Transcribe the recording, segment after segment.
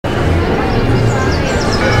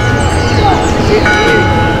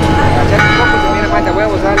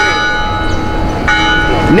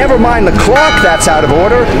Never mind the clock that's out of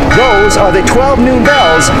order. Those are the 12 noon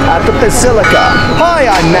bells at the Basilica. Hi,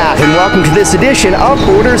 I'm Matt, and welcome to this edition of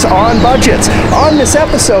Borders on Budgets. On this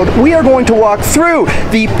episode, we are going to walk through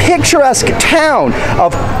the picturesque town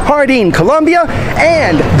of Jardin, Colombia,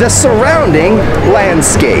 and the surrounding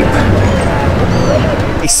landscape.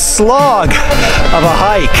 A slog of a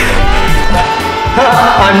hike.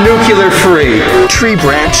 I'm nuclear free. Tree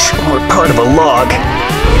branch or part of a log.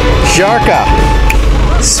 Jarka.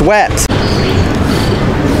 Sweat.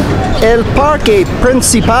 El Parque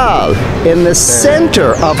Principal in the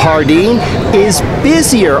center of Jardin is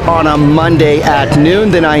busier on a Monday at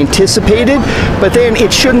noon than I anticipated, but then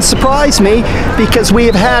it shouldn't surprise me because we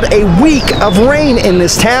have had a week of rain in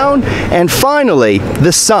this town and finally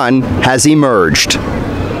the sun has emerged.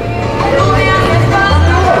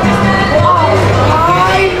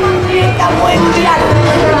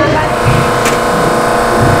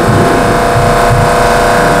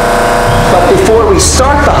 Before we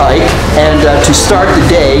start the hike and to start the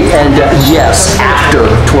day, and yes, after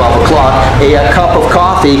 12 o'clock, a cup of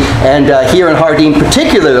coffee, and here in Jardin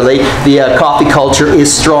particularly, the coffee culture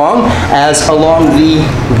is strong, as along the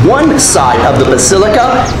one side of the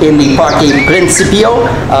Basilica, in the Parque Principal,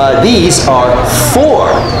 these are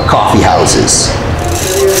 4 coffee houses.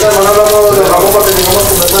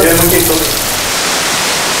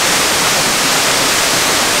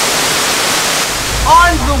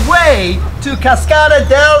 On the way to Cascada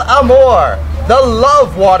del Amor, the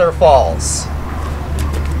love waterfalls.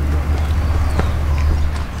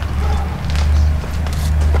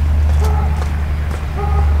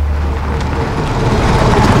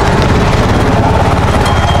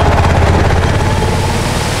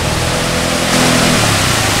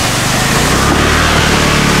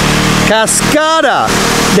 Cascada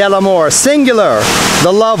del Amor, singular,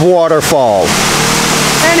 the love waterfall.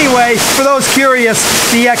 Anyway, for those curious,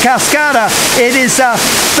 the Cascada, it is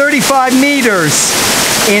 35 meters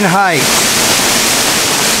in height.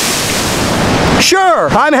 Sure,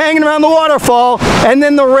 I'm hanging around the waterfall, and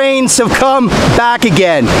then the rains have come back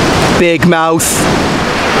again. Big mouth.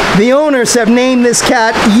 The owners have named this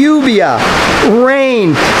cat Lluvia,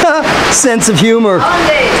 rain. Sense of humor.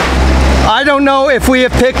 I don't know if we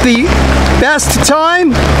have picked the best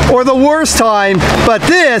time or the worst time, but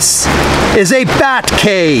this is a bat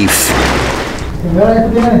cave.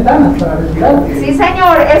 Sí,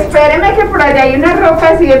 señor, espéreme que por allá hay unas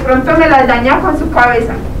rocas y de pronto me las daña con su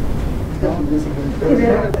cabeza.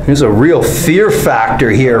 There's a real fear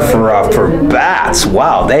factor here for bats.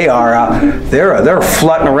 Wow, they're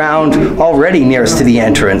flutting around already nearest to the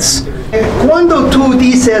entrance. Cuando tú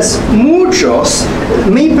dices muchos,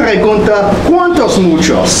 mi pregunta, ¿cuántos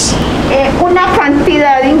muchos? Una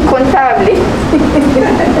cantidad incontable.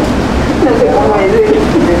 No sé cómo decir.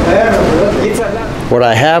 What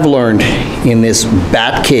I have learned in this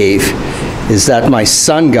bat cave is that my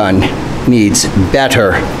sun gun needs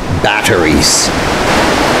better batteries.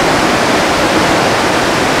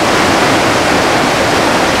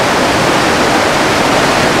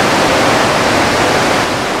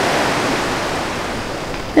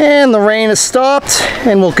 And the rain has stopped,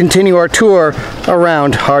 and we'll continue our tour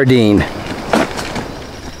around Jardin.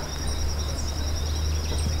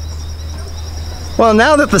 Well,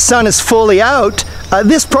 now that the sun is fully out,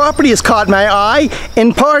 this property has caught my eye,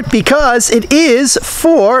 in part because it is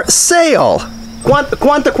for sale.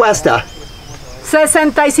 ¿Cuánto cuesta?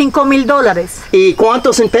 $65,000. ¿Y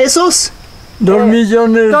cuántos en pesos? 2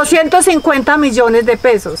 millones. 250 millones de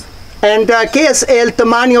pesos. And ¿qué es el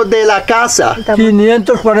tamaño de la casa?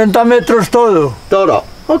 540 metros todo. Todo.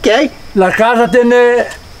 Ok. La casa tiene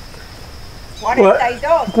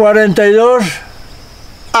 42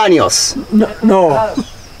 años. No,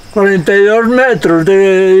 42 metros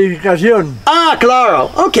de edificación. Ah, claro.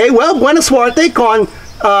 Ok, well, buena suerte con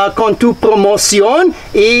tu promoción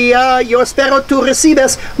y yo espero tú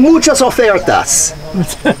recibes muchas ofertas.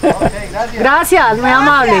 Gracias, muy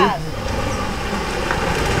amable.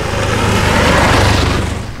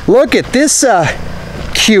 Look at this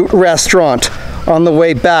cute restaurant on the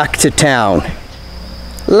way back to town.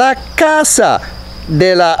 La Casa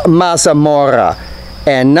de la Mazamorra.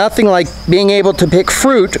 And nothing like being able to pick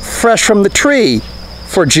fruit fresh from the tree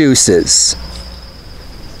for juices.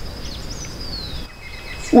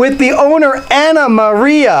 With the owner Ana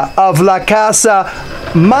Maria of La Casa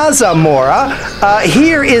Mazamorra,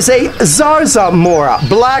 here is a zarzamora,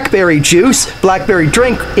 blackberry juice, blackberry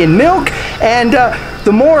drink in milk, and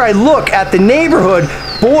the more I look at the neighborhood,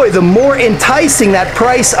 boy, the more enticing that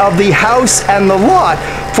price of the house and the lot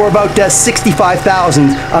for about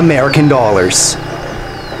 65,000 American dollars.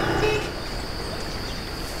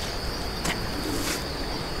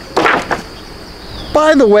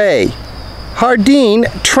 By the way, Jardin,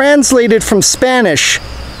 translated from Spanish,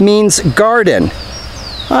 means garden.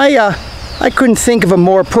 I couldn't think of a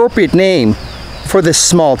more appropriate name for this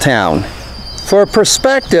small town. For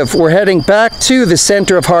perspective, we're heading back to the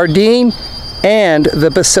center of Jardin and the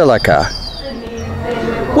Basilica.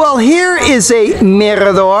 Well, here is a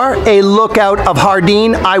mirador, a lookout of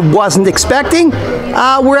Jardin I wasn't expecting.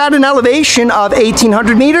 We're at an elevation of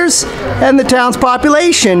 1,800 meters, and the town's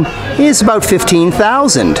population is about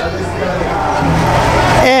 15,000.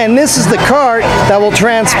 And this is the cart that will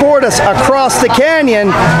transport us across the canyon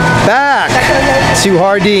back to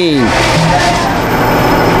Jardin.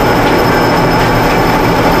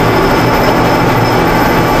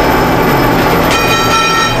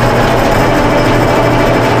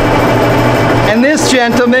 And this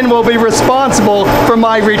gentleman will be responsible for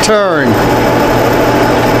my return.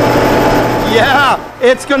 Yeah,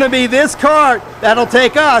 it's going to be this cart that'll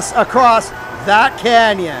take us across that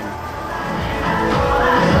canyon.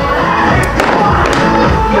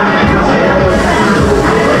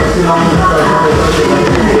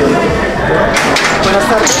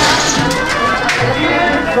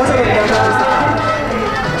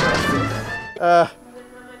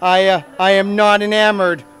 I am not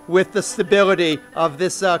enamored with the stability of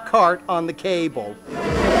this cart on the cable.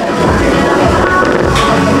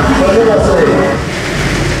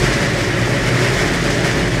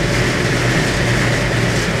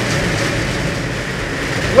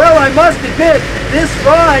 Well, I must admit, this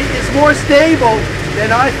ride is more stable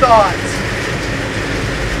than I thought.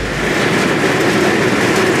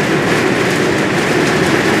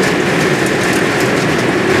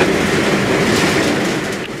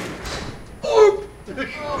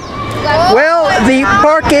 Well, the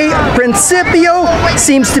Parque Principal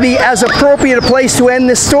seems to be as appropriate a place to end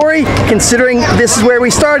this story, considering this is where we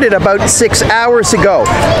started about 6 hours ago.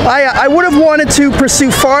 I would have wanted to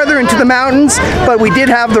pursue farther into the mountains, but we did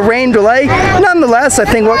have the rain delay. Nonetheless, I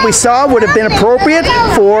think what we saw would have been appropriate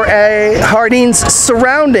for Jardin's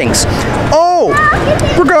surroundings. Oh,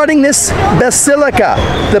 regarding this Basilica,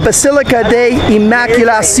 the Basilica de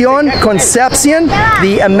Inmaculada Concepción,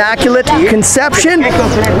 the Immaculate Conception,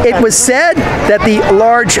 it was said that the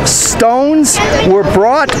large stones were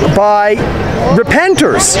brought by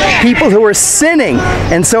repenters, people who were sinning,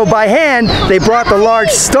 and so by hand they brought the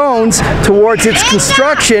large stones towards its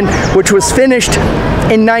construction, which was finished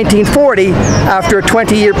in 1940 after a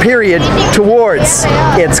 20-year period towards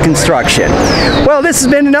its construction. Well, this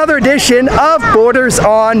has been another edition of Borders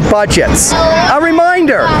on Budgets. A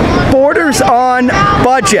reminder, Borders on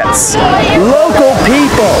Budgets. Local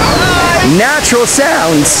people, natural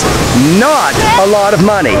sounds, not a lot of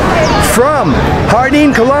money. From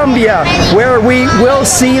Jardin, Colombia, where we will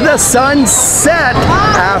see the sun set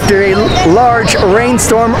after a large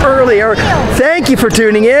rainstorm earlier. Thank you for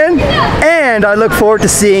tuning in, and I look forward to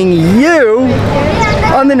seeing you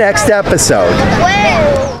on the next episode.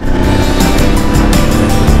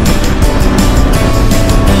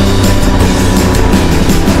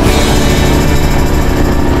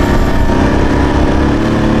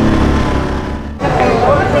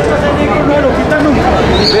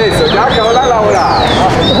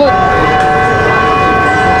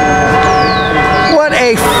 What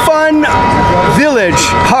a fun village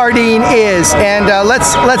Jardin is, and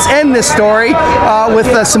let's end this story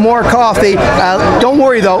with some more coffee. Don't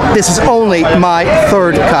worry though, this is only my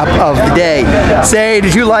third cup of the day. Say,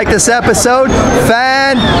 did you like this episode?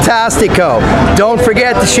 Fantastico! Don't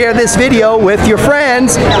forget to share this video with your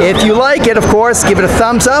friends. If you like it, of course, give it a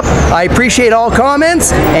thumbs up. I appreciate all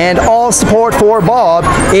comments, and all support for Bob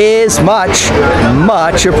is much,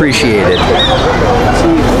 much appreciated.